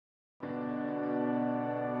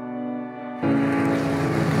We're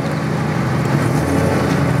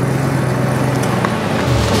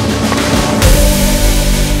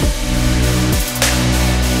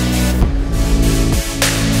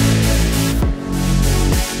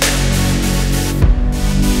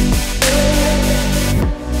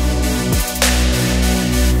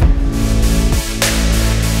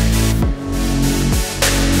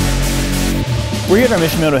here at our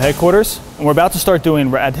Mishimoto headquarters, and we're about to start doing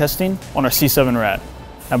rad testing on our C7 rad.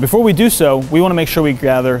 Now before we do so, we want to make sure we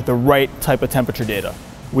gather the right type of temperature data.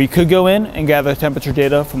 We could go in and gather temperature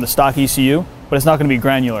data from the stock ECU, but it's not going to be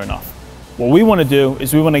granular enough. What we want to do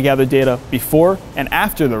is we want to gather data before and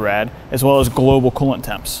after the rad, as well as global coolant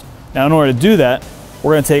temps. Now in order to do that,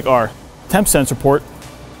 we're going to take our temp sensor port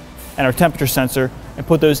and our temperature sensor and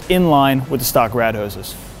put those in line with the stock rad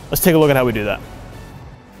hoses. Let's take a look at how we do that.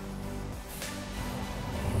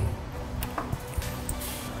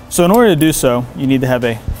 So in order to do so, you need to have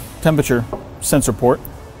a temperature sensor port.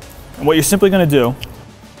 And what you're simply going to do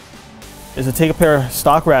is to take a pair of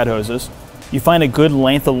stock rad hoses. You find a good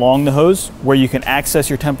length along the hose where you can access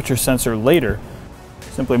your temperature sensor later.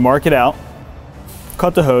 Simply mark it out,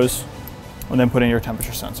 cut the hose, and then put in your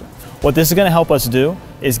temperature sensor. What this is going to help us do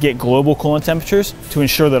is get global coolant temperatures to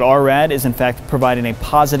ensure that our rad is in fact providing a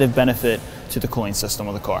positive benefit to the cooling system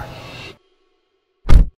of the car.